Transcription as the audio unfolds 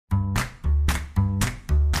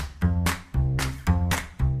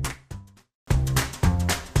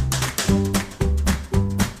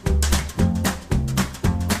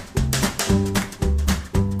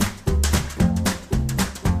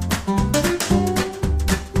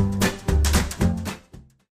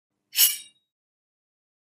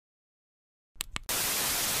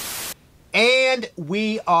And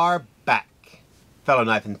we are back, fellow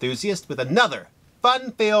knife enthusiasts, with another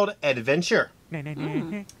fun-filled adventure.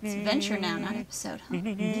 It's adventure now, not episode, huh?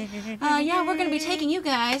 Yeah, we're going to be taking you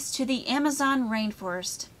guys to the Amazon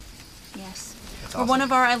rainforest. Yes. That's Where awesome. one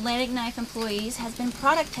of our Atlantic Knife employees has been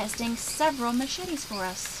product testing several machetes for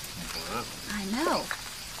us. Wow. I know.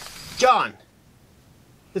 John!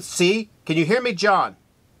 Let's see. Can you hear me, John?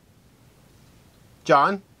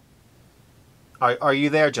 John? Are you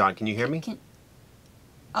there, John? Can you hear me?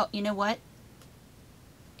 Oh, you know what?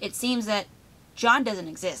 It seems that John doesn't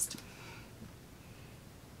exist.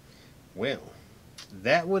 Well,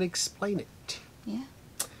 that would explain it. Yeah.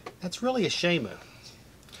 That's really a shame.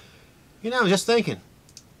 You know, I was just thinking,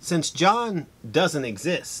 since John doesn't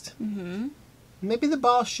exist, maybe the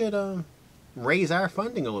boss should raise our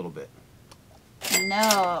funding a little bit.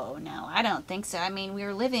 No, I don't think so. I mean,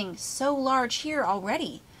 we're living so large here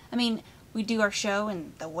already. I mean, we do our show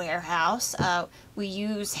in the warehouse. We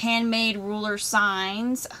use handmade ruler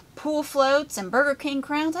signs, pool floats, and Burger King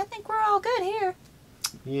crowns. I think we're all good here.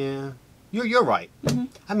 Yeah, you're right.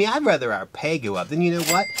 I mean, I'd rather our pay go up. Then you know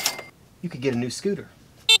what? You could get a new scooter.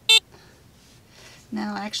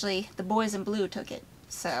 No, actually, the boys in blue took it.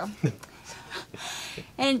 So,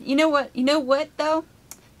 and you know what? You know what though?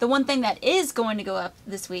 The one thing that is going to go up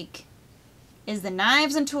this week is the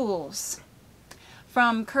knives and tools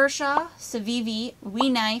from Kershaw, Civivi, We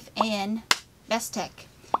Knife, and Bestech.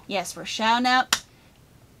 Yes, we're shouting out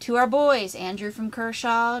to our boys, Andrew from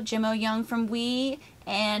Kershaw, Jimmo Young from We,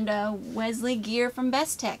 and Wesley Gear from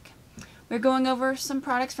Bestech. We're going over some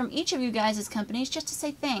products from each of you guys' companies just to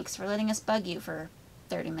say thanks for letting us bug you for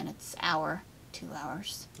 30 minutes, hour, 2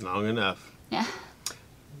 hours. Long enough. Yeah.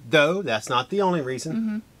 Though, that's not the only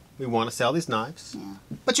reason we want to sell these knives. Yeah.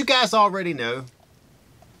 But you guys already know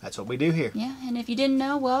that's what we do here. Yeah, and if you didn't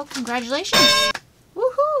know, well, congratulations.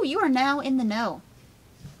 Woohoo! You are now in the know.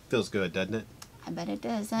 Feels good, doesn't it? I bet it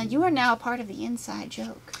does. You are now a part of the inside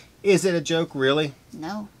joke. Is it a joke, really?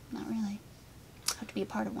 No, not really. Hope to be a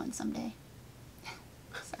part of one someday.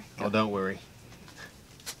 Sorry. Oh, don't worry.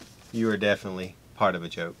 You are definitely part of a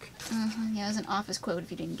joke. Yeah, it was an office quote if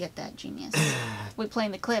you didn't get that, genius. We're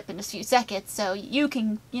playing the clip in a few seconds, so you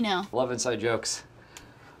can, you know. Love inside jokes.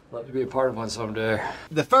 Love to be a part of one someday.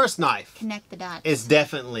 The first knife Connect the dots. is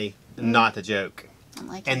definitely not a joke. I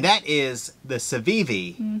like And it. that is the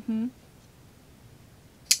Civivi.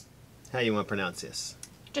 How you want to pronounce this?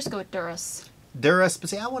 Just go with Durus. Durus, but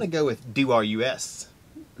see, I want to go with Do-R-U-S.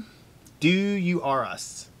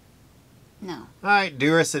 Do-U-R-us. No. Alright,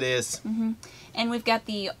 Durus it is. And we've got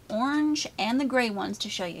the orange and the gray ones to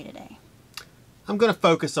show you today. I'm going to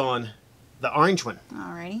focus on the orange one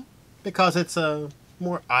Alrighty. because it's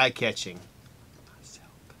more eye-catching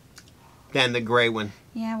than the gray one.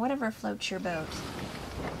 Yeah, whatever floats your boat.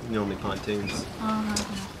 Normally pontoons.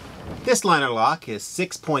 This liner lock is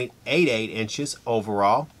 6.88 inches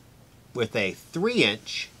overall with a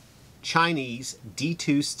 3-inch Chinese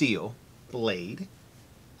D2 steel blade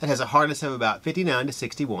that has a hardness of about 59 to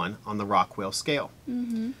 61 on the Rockwell scale.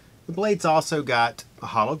 The blade's also got a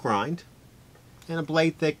hollow grind and a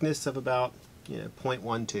blade thickness of about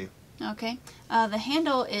 0.12. Okay. The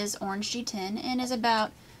handle is orange G10 and is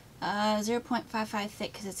about 0.55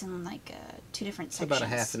 thick because it's in like 2 different It's sections.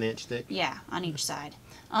 about a ½ inch thick. Yeah, on each side.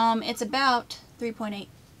 It's about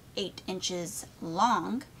 3.88 inches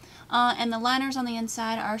long. And the liners on the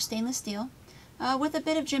inside are stainless steel with a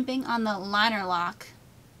bit of jimping on the liner lock.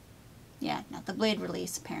 Yeah, not the blade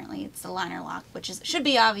release, apparently. It's the liner lock, which should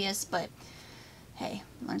be obvious, but hey,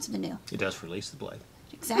 learn something new. It does release the blade.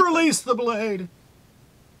 Exactly. Release the blade!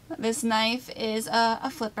 This knife is a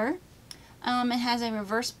flipper. It has a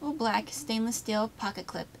reversible black stainless steel pocket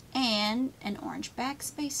clip and an orange back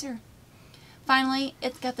spacer. Finally,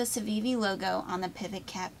 it's got the Civivi logo on the pivot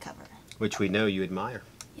cap cover. Which we know you admire.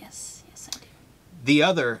 Yes, I do. The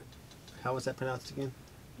other, how was that pronounced again?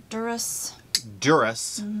 Durus.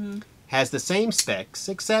 Durus has the same specs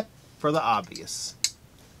except for the obvious.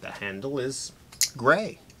 The handle is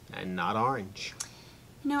gray and not orange.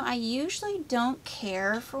 You know, I usually don't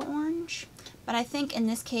care for orange, but I think in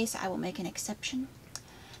this case I will make an exception.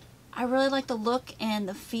 I really like the look and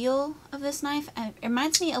the feel of this knife. It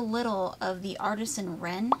reminds me a little of the Artisan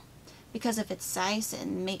Wren because of its size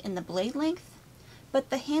and the blade length, but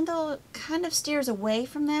the handle kind of steers away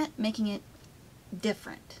from that, making it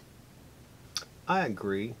different. I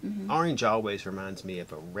agree. Orange always reminds me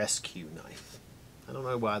of a rescue knife. I don't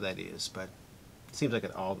know why that is, but it seems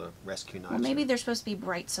like all the rescue knives. Well, maybe they're supposed to be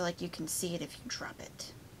bright so like you can see it if you drop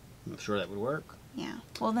it. I'm sure that would work. Yeah.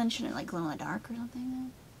 Well, then shouldn't it like glow in the dark or something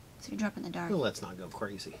then? So you drop it in the dark. Well, let's not go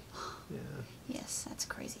crazy. Yeah. Yes, that's a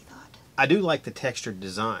crazy thought. I do like the textured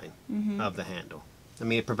design of the handle. I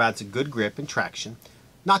mean, it provides a good grip and traction.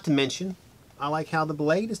 Not to mention, I like how the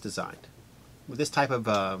blade is designed with this type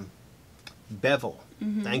of bevel.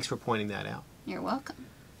 Thanks for pointing that out. You're welcome.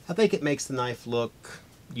 I think it makes the knife look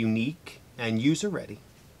unique and user-ready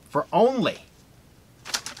for only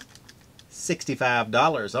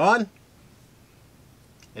 $65 on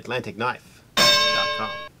AtlanticKnife.com.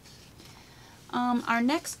 Our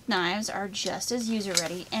next knives are just as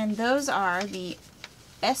user-ready, and those are the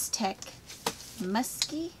Bestech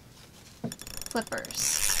Muskie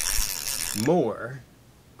Flippers. More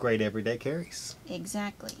great everyday carries.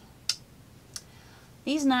 Exactly.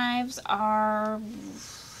 These knives are,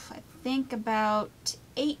 I think, about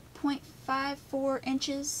 8.54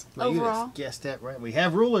 inches overall. You guessed that right. We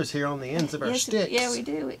have rulers here on the ends of our sticks. Yeah, we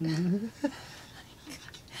do.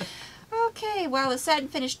 Okay, while the satin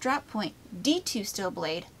finish drop point D2 steel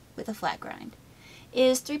blade with a flat grind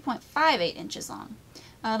is 3.58 inches long.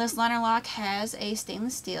 This liner lock has a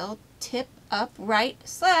stainless steel tip up right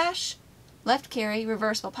 / left carry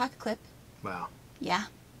reversible pocket clip. Wow. Yeah.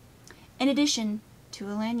 In addition to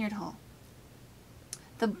a lanyard hole.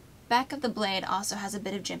 The back of the blade also has a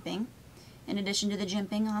bit of jimping. In addition to the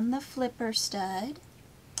jimping on the flipper stud.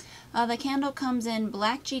 The handle comes in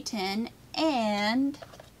black G10 and...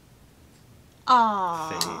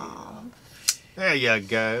 Aww. There you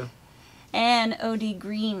go. And OD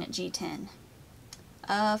green G10.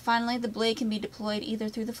 Finally, the blade can be deployed either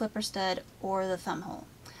through the flipper stud or the thumb hole.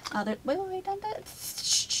 Wait, don't that.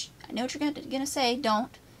 Shh. I know what you're gonna say.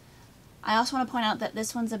 Don't. I also want to point out that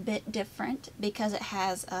this one's a bit different because it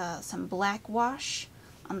has some Blackwash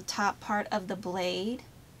on the top part of the blade.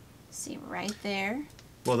 See right there.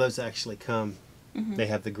 Well, those actually come. They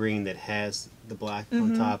have the green that has the black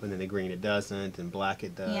on top, and then the green it doesn't, and black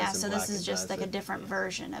it does. Yeah, and so black this is it just like a doesn't. different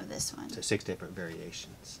version of this one. So 6 different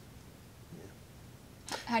variations.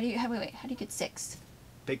 How do you get 6?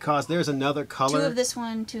 Because there's another color. 2 of this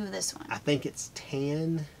one, 2 of this one. I think it's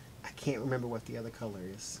tan. I can't remember what the other color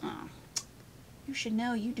is. Oh. You should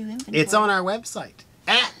know. You do inventory. It's on our website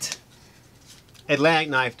at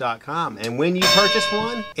AtlanticKnife.com, and when you purchase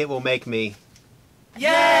one, it will make me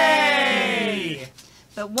Yay!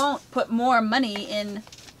 But won't put more money in.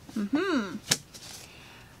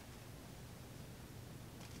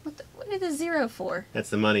 What is the 0 for? That's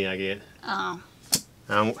the money I get. Oh,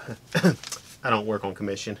 I don't work on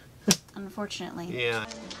commission. unfortunately. Yeah,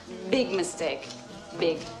 Big mistake.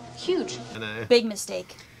 Big. Huge. I know. Big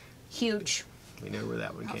mistake. Huge. We know where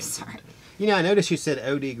that one came sorry. from. You know, I noticed you said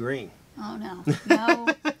OD green. Oh no. No.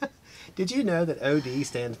 Did you know that OD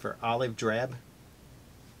stands for olive drab?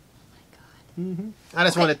 Oh my God. I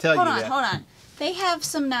just want to tell you that. Hold on. They have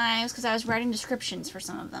some knives because I was writing descriptions for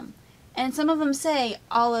some of them, and some of them say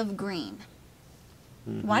olive green.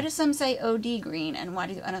 Why do some say OD green, and why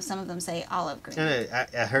do some of them say olive green?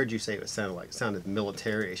 I heard you say it sounded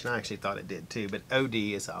military-ish, and I actually thought it did too. But OD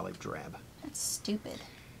is olive drab. That's stupid.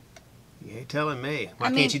 You ain't telling me. Why I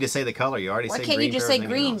mean, can't you just say the color? You already Why say can't green. you just for say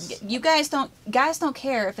everything green? else. You guys don't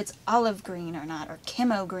care if it's olive green or not, or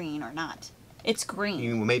chemo green or not. It's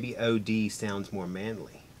green. Maybe OD sounds more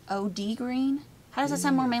manly. OD green? How does that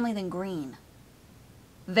sound more manly than green?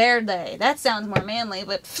 Verde. That sounds more manly,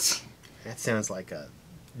 but That sounds like a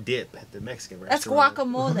dip at the Mexican that's restaurant.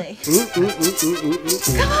 guacamole. Ooh.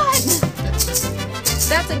 God!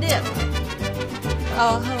 That's a dip.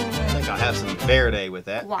 Oh, I think I'll have some verde with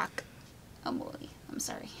that. guacamole. I'm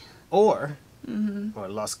sorry. Or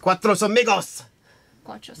Los Cuatro Amigos.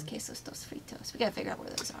 Cuatros quesos dos fritos. We gotta figure out where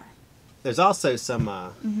those are. There's also some,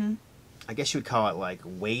 I guess you would call it like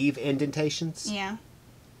wave indentations Yeah.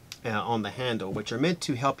 on the handle, which are meant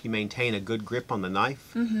to help you maintain a good grip on the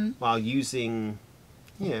knife while using,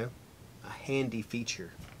 a handy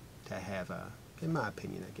feature to have, in my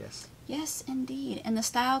opinion, I guess. Yes, indeed. And the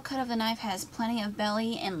style cut of the knife has plenty of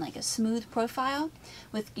belly and like a smooth profile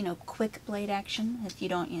with, quick blade action if you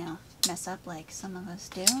don't, mess up like some of us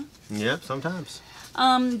do. Yep, sometimes.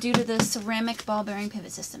 Due to the ceramic ball bearing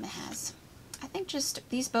pivot system it has. I think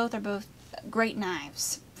these both are both great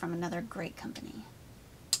knives from another great company.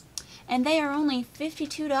 And they are only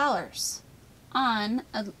 $52 on,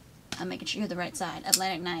 I'm making sure you're the right side,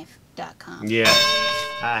 AtlanticKnife.com. Yeah,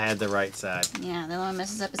 I had the right side. Yeah, the only one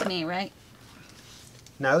messes up is me, right?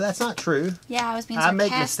 No, that's not true. Yeah, I was being I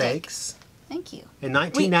sarcastic. make mistakes. Thank you. In We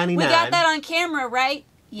 1999, got that on camera, right?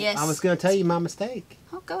 Yes. I was going to tell you my mistake.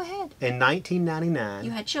 Oh, go ahead. In 1999,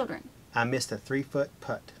 You had children. I missed a 3-foot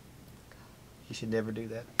putt. You should never do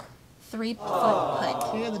that. 3-foot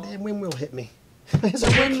putt. Yeah, the damn windmill hit me. It's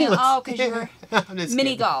Windmill. ridiculous. Oh, because you were I'm just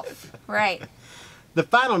mini kidding. golf. Right. The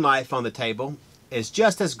final knife on the table is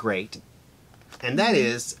just as great And that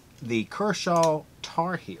is the Kershaw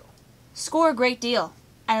Tarheel. Score a great deal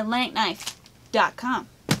at AtlanticKnife.com.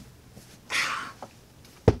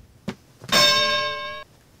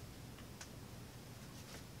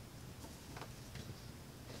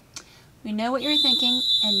 We know what you're thinking,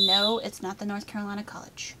 and no, it's not the North Carolina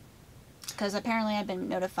College. Because apparently I've been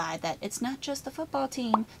notified that it's not just the football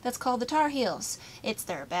team that's called the Tar Heels. It's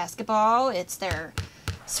their basketball, it's their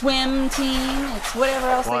swim team, it's whatever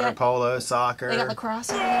else they Water got. polo, soccer. They got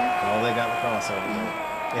lacrosse over there. Oh, they got lacrosse over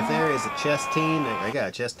there. If there is a chess team, they got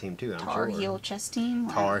a chess team too, I'm Tar sure. Heel chess team.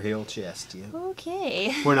 Wow. Tar Heel chess, yeah.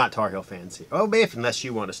 Okay. We're not Tar Heel fans here. Oh, if unless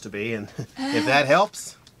you want us to be, and if that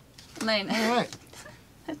helps, all right.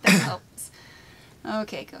 That helps.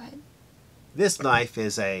 Okay, go ahead. This knife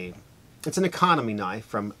is it's an economy knife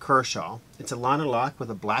from Kershaw. It's a liner lock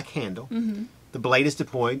with a black handle. The blade is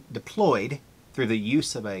deployed through the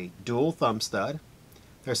use of a dual thumb stud.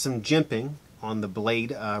 There's some jimping on the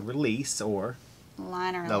blade release or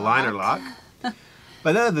Liner lock.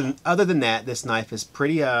 But other than that, this knife is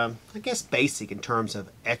pretty, I guess, basic in terms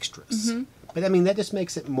of extras. But I mean, that just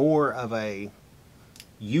makes it more of a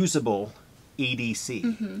usable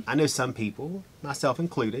EDC. I know some people, myself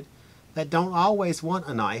included, that don't always want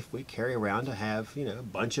a knife we carry around to have, you know, a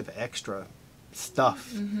bunch of extra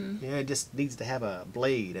stuff. Yeah, it just needs to have a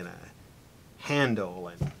blade and a handle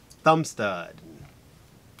and thumb stud, and,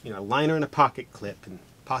 you know, a liner and a pocket clip. And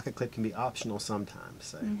pocket clip can be optional sometimes,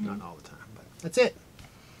 so not all the time. But that's it.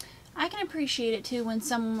 I can appreciate it too when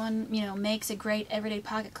someone, you know, makes a great everyday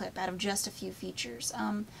pocket clip out of just a few features.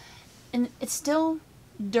 And it's still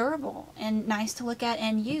durable and nice to look at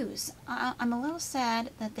and use. I'm a little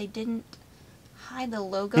sad that they didn't hide the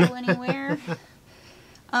logo anywhere.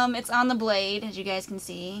 It's on the blade, as you guys can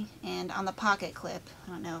see, and on the pocket clip.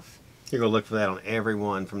 I don't know if... You're going to look for that on every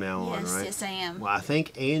one from now on, right? Yes, I am. Well, I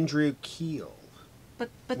think Andrew Keel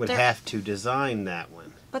But would have to design that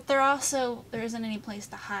one. But there isn't any place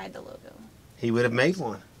to hide the logo. He would have made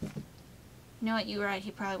one. You know what, you're right,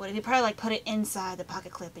 he probably would have. He'd probably, like, put it inside the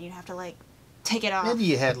pocket clip and you'd have to, like, take it off. Maybe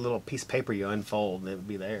you had a little piece of paper you unfold and it would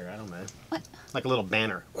be there. I don't know. What? Like a little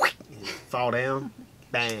banner. It'd fall down.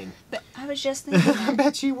 Bang. But I was just thinking I that.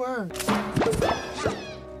 bet you were.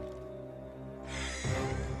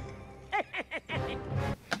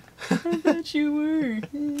 I bet you were.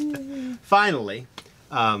 Finally,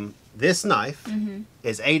 this knife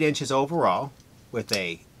is 8 inches overall with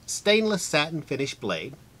a stainless satin finish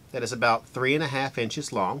blade that is about 3.5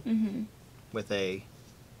 inches long with a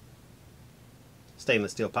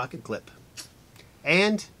stainless steel pocket clip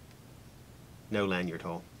and no lanyard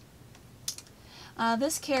hole.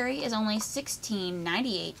 This carry is only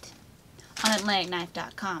 $16.98 on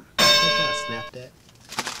AtlanticKnife.com. I think I snapped that.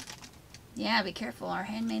 Yeah, be careful. Our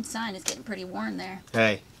handmade sign is getting pretty worn there.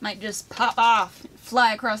 Hey, Might just pop off and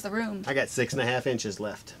fly across the room. I got 6.5 inches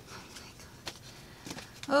left.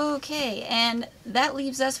 Okay, and that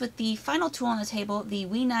leaves us with the final tool on the table, the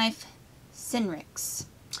We Syrinx.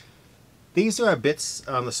 These are a bit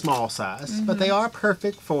on the small size, but they are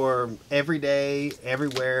perfect for every day,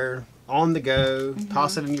 everywhere, on the go.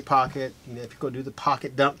 Toss it in your pocket. You know, if you go do the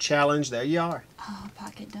pocket dump challenge, there you are. Oh,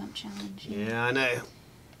 pocket dump challenge. Yeah, I know.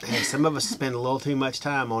 Hey, some of us spend a little too much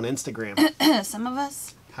time on Instagram. Some of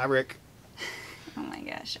us? Hi, Rick. Oh my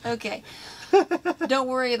gosh. Okay. Don't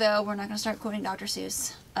worry though, we're not going to start quoting Dr.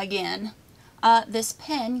 Seuss again. This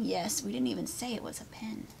pen, yes, we didn't even say it was a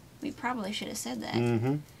pen. We probably should have said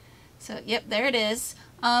that. So, yep, there it is.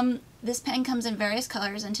 This pen comes in various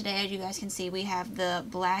colors, and today, as you guys can see, we have the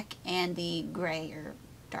black and the gray, or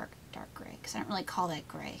dark gray, because I don't really call that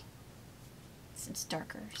gray. It's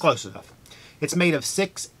darker. Close enough. It's made of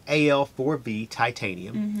 6Al4V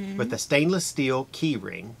titanium with a stainless steel key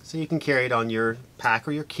ring, so you can carry it on your pack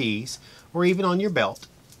or your keys, or even on your belt.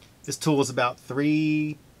 This tool is about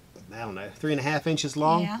 3.5 inches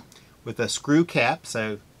long with a screw cap,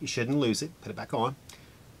 so you shouldn't lose it. Put it back on.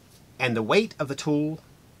 And the weight of the tool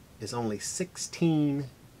is only 16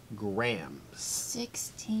 grams.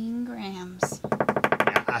 16 grams.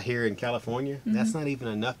 Now, I hear in California, that's not even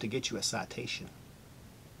enough to get you a citation.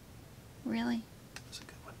 Really? That's a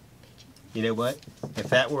good one. You know what? If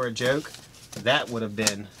that were a joke, that would have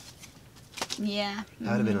been... Yeah.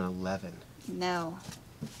 That would have been an 11. No.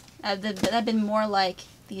 That'd been more like,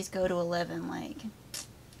 these go to 11, like,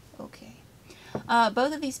 okay.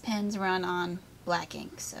 Both of these pens run on black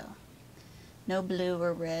ink, so no blue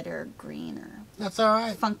or red or green or That's all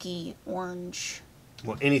right. funky orange.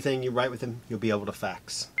 Well, anything you write with them, you'll be able to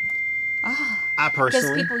fax. Ah, I because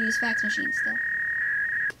personally... people use fax machines still.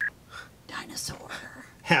 Dinosaur.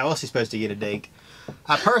 How else are you supposed to get a date?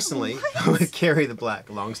 I personally would carry the black.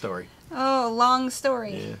 Long story. Oh, long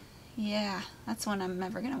story. Yeah. Yeah, that's one I'm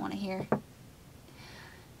never going to want to hear.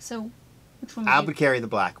 So, which one I would you... would carry the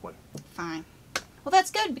black one. Fine. Well,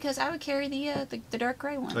 that's good, because I would carry the dark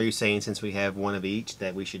gray one. Are you saying since we have one of each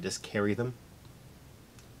that we should just carry them?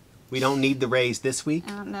 We don't need the raise this week.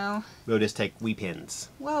 I don't know. We'll just take wee pins.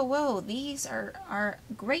 Whoa, whoa. These are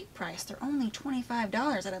great price. They're only $25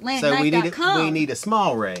 at AtlanticKnife.com. So we need a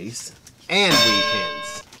small raise and wee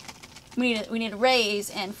pins. We need a raise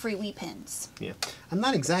and free wee pins. Yeah. I'm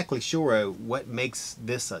not exactly sure what makes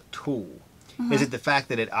this a tool. Is it the fact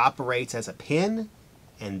that it operates as a pin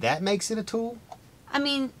and that makes it a tool? I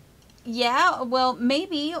mean, yeah, well,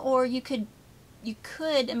 maybe, or you could,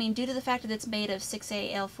 I mean, due to the fact that it's made of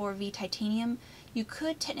 6A-L4V titanium, you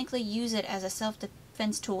could technically use it as a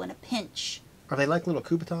self-defense tool in a pinch. Are they like little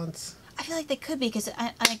Couboutons? I feel like they could be, because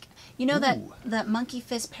you know that monkey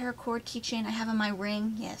fist paracord keychain I have on my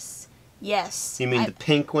ring? Yes. Yes. You mean the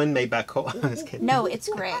pink one made by Cole? No, it's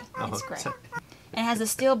gray. It's gray. Sorry. And it has a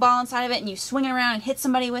steel ball inside of it, and you swing it around and hit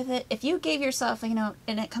somebody with it. If you gave yourself, and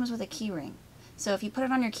it comes with a key ring. So if you put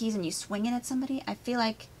it on your keys and you swing it at somebody, I feel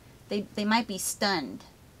like they might be stunned.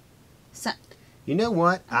 You know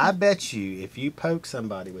what? I bet you if you poke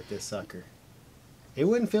somebody with this sucker, it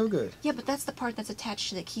wouldn't feel good. Yeah, but that's the part that's attached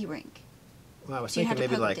to the key ring. Well, I was So you'd thinking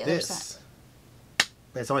have to maybe poke like the other this.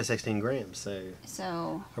 But it's only 16 grams,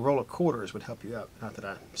 So a roll of quarters would help you out. Not that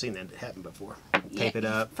I've seen that happen before. Yeah, Tape it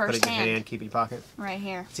up, put it in your hand, keep it in your pocket. right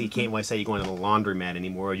here. So you can't wait to say you're going to the laundromat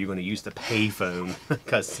anymore, or you're going to use the payphone.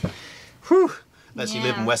 Because, whew, unless you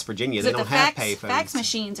live in West Virginia, they don't have payphones. Fax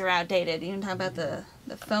machines are outdated. You don't talk about the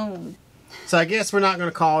phone. So I guess we're not going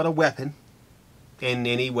to call it a weapon in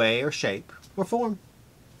any way or shape or form.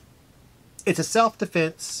 It's a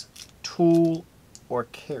self-defense tool or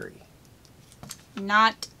carry.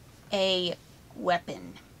 Not a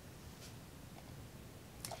weapon.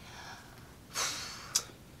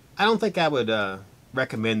 I don't think I would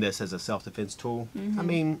recommend this as a self-defense tool. I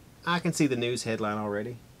mean, I can see the news headline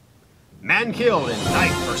already. Man killed in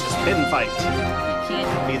knife versus pin fight. You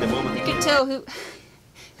can't. Be the moment. You can tell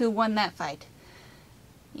who won that fight.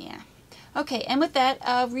 Yeah. Okay, and with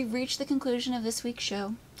that, we've reached the conclusion of this week's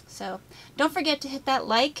show. So, don't forget to hit that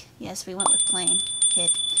like. Yes, we went with plain.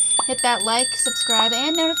 Hit that like, subscribe,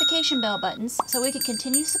 and notification bell buttons so we can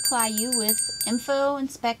continue to supply you with info and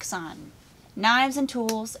specs on knives and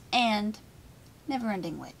tools and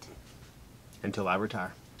never-ending wit. Until I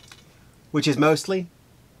retire. Which is mostly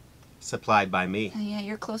supplied by me. Oh, yeah,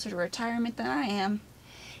 you're closer to retirement than I am.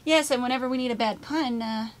 Yes, and whenever we need a bad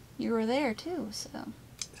pun, you were there too, so...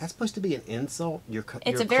 That's supposed to be an insult? You're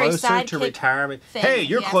It's a very closer to retirement. thing, Hey,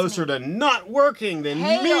 you're if you ask closer me. to not working than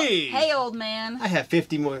me. Hey, old man. I have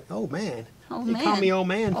 50 more. Oh, man. Old you man. call me old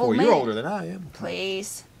man Old for man. You're older than I am.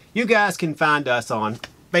 Please. You guys can find us on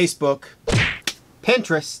Facebook,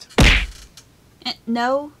 Pinterest.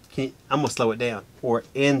 No. I'm going to slow it down. Or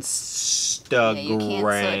Instagram. Yeah, you can't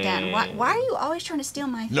slow it down. Why are you always trying to steal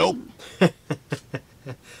my thing? Nope.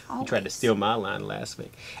 You tried to Always. steal my line last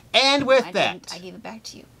week. And with I that. didn't. I gave it back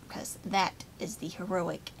to you because that is the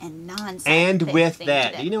heroic and non-scientific And with thing that,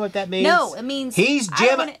 to do do. you know what that means? No, it means he's I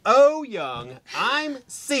Jim wanna- O. Young. I'm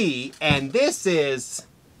C, and this is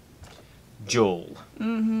Jul.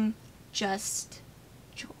 Just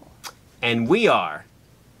Jul. And we are.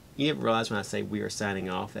 You ever realize when I say we are signing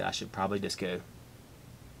off that I should probably just go?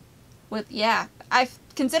 Yeah, I've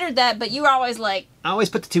considered that, but you were always like, I always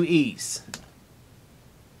put the two E's.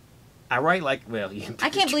 I write like, well, you... I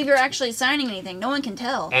can't believe you're actually signing anything. No one can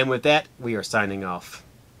tell. And with that, we are signing off.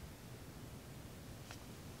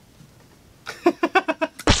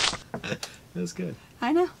 That was good.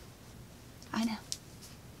 I know. I know.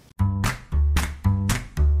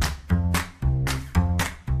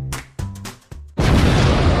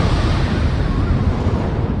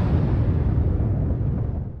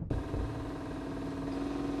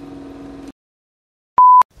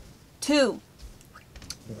 Two.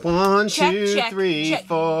 1, Check, 2, check, 3, check.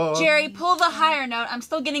 4. Jerry, pull the higher note. I'm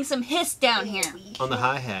still getting some hiss down here. On the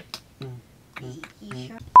hi-hat.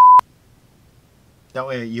 That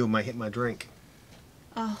way you might hit my drink.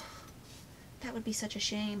 Oh, that would be such a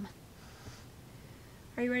shame.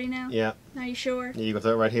 Are you ready now? Yeah. Are you sure? You gonna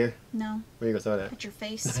throw it right here? No. Where you gonna throw that? At your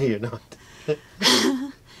face. No, you're not.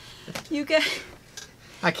 You got...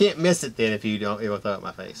 I can't miss it then if you don't. You'll throw it in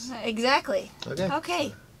my face. Exactly. Okay.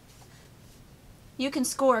 Okay. You can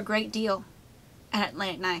score a great deal at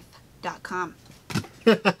AtlanticKnife.com.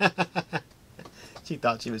 She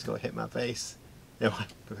thought she was gonna hit my face. No,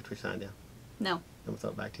 put your sign down. No. I'm gonna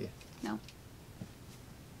throw it back to you. No.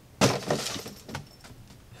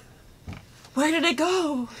 Where did it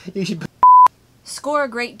go? You should. Score a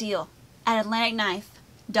great deal at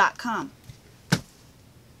AtlanticKnife.com.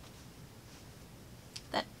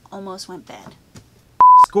 That almost went bad.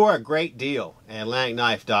 Score a great deal at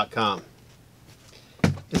AtlanticKnife.com.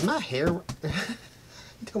 Is my hair? You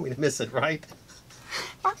told me to miss it, right?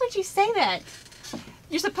 Why would you say that?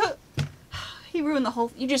 You're supposed. He ruined the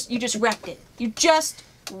whole. You just wrecked it. You just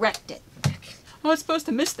wrecked it. I was supposed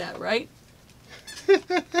to miss that, right?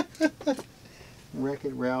 Wreck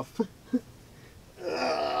it, Ralph.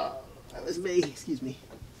 That was me. Excuse me.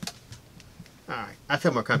 All right. I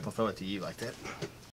feel more comfortable throwing it to you like that.